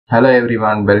Hello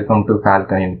everyone, welcome to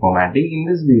Falcon Informatics. In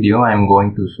this video, I am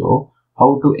going to show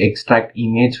how to extract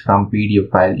image from PDF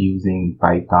file using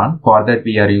Python. For that,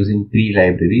 we are using three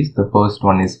libraries. The first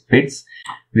one is fits.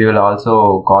 We will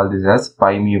also call this as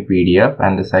PyMuPDF,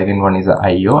 and the second one is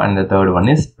IO, and the third one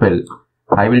is pill.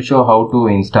 I will show how to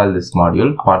install this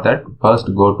module. For that, first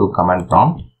go to command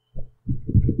prompt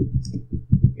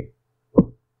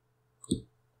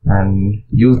and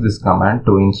use this command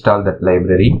to install that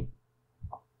library.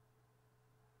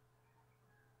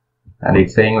 And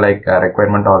it's saying like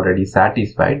requirement already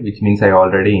satisfied, which means I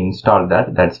already installed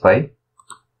that. That's why.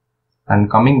 And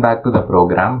coming back to the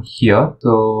program here,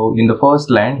 so in the first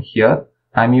line here,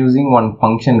 I'm using one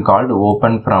function called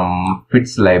open from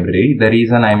fits library. The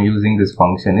reason I'm using this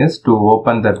function is to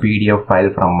open the PDF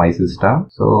file from my system.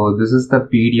 So this is the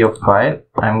PDF file.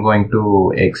 I'm going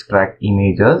to extract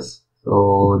images.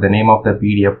 So the name of the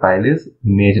PDF file is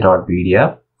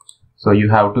image.pdf. So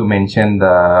you have to mention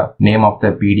the name of the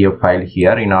PDF file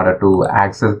here in order to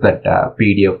access that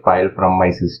PDF file from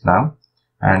my system.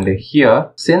 And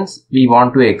here, since we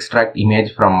want to extract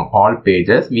image from all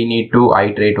pages, we need to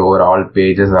iterate over all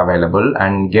pages available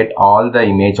and get all the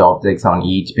image objects on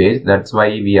each page. That's why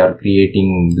we are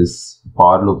creating this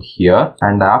for loop here.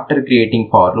 And after creating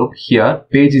for loop here,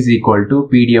 page is equal to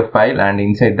PDF file, and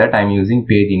inside that I'm using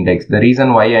page index. The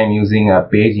reason why I'm using a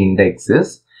page index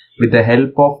is, with the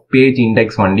help of page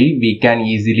index only, we can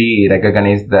easily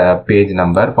recognize the page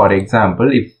number. For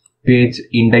example, if page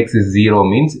index is 0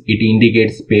 means it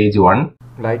indicates page 1.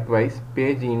 Likewise,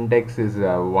 page index is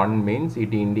 1 means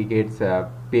it indicates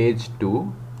page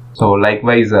 2. So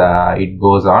likewise, it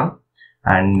goes on.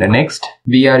 And next,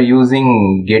 we are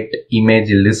using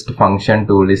getImageList function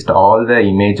to list all the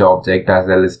image object as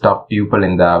a list of tuple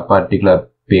in the particular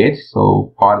page.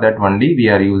 So for that only we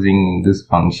are using this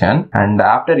function. And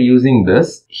after using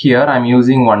this, here I'm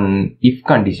using one if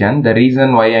condition. The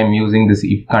reason why I'm using this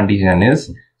if condition is,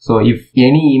 so if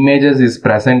any images is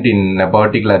present in a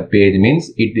particular page means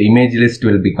the image list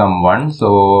will become 1.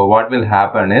 So what will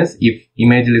happen is, if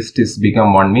image list is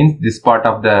become 1 means this part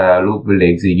of the loop will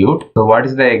execute. So what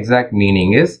is the exact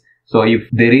meaning is, so if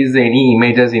there is any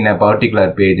images in a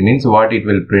particular page means what it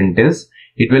will print is,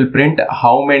 it will print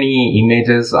how many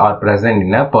images are present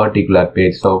in a particular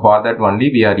page. So for that only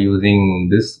we are using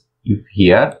this if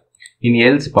here. In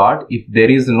else part, if there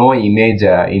is no image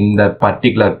in the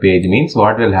particular page means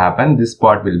what will happen, this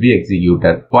part will be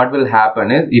executed. What will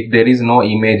happen is, if there is no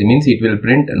image means it will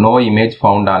print no image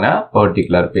found on a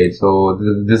particular page. So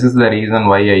this is the reason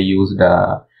why I used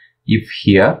if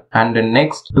here. And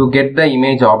next, to get the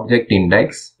image object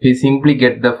index, we simply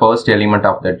get the first element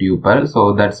of the tuple.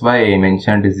 So that's why I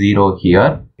mentioned 0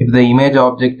 here. If the image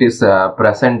object is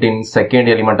present in second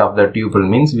element of the tuple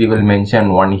means we will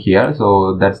mention 1 here.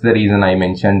 So that's the reason I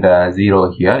mentioned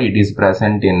 0 here. It is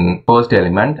present in first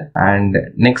element. And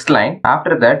next line,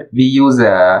 after that we use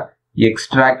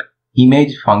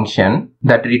extractImage function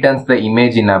that returns the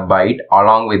image in a byte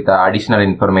along with the additional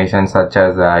information such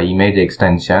as image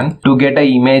extension. To get an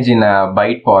image in a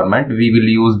byte format, we will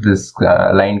use this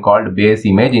line called base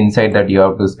image. Inside that you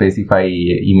have to specify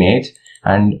image,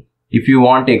 and if you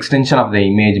want extension of the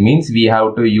image means we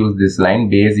have to use this line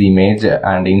base image,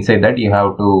 and inside that you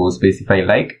have to specify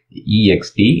like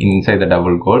ext inside the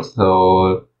double quotes.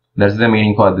 So that's the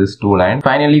meaning for this two line.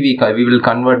 Finally, we will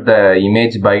convert the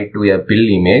image byte to a pill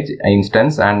image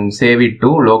instance and save it to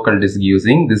local disk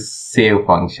using this save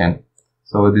function.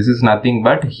 So this is nothing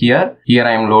but here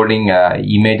I am loading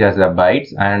image as a bytes,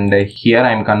 and here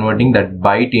I am converting that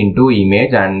byte into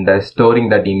image and storing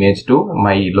that image to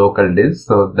my local disk.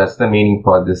 So that's the meaning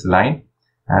for this line.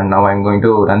 And now I'm going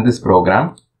to run this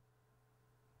program.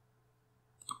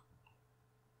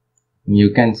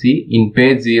 You can see in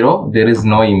page 0 there is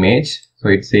no image, so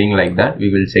it's saying like that. We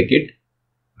will check it.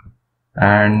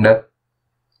 And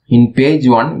in page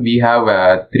 1 we have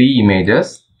 3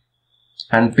 images,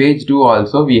 and page 2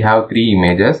 also we have 3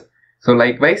 images. So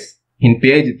likewise in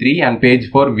page 3 and page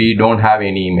 4 we don't have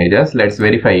any images. Let's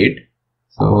verify it.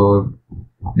 So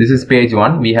this is page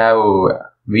 1, we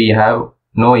have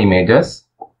no images,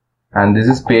 and this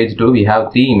is page 2, we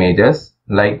have 3 images.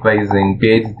 Likewise in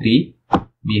page 3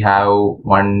 we have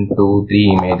 1, 2,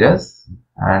 3 images,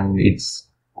 and it's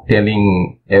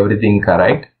telling everything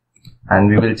correct. And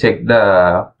we will check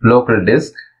the local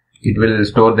disk. It will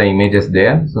store the images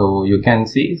there. So you can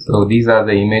see, so these are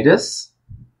the images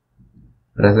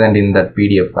present in that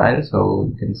PDF file. So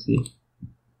you can see.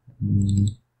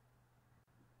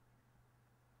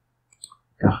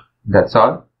 That's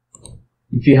all.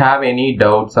 If you have any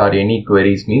doubts or any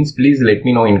queries means, please let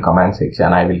me know in comment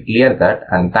section. I will clear that.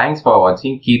 And thanks for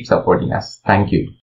watching. Keep supporting us. Thank you.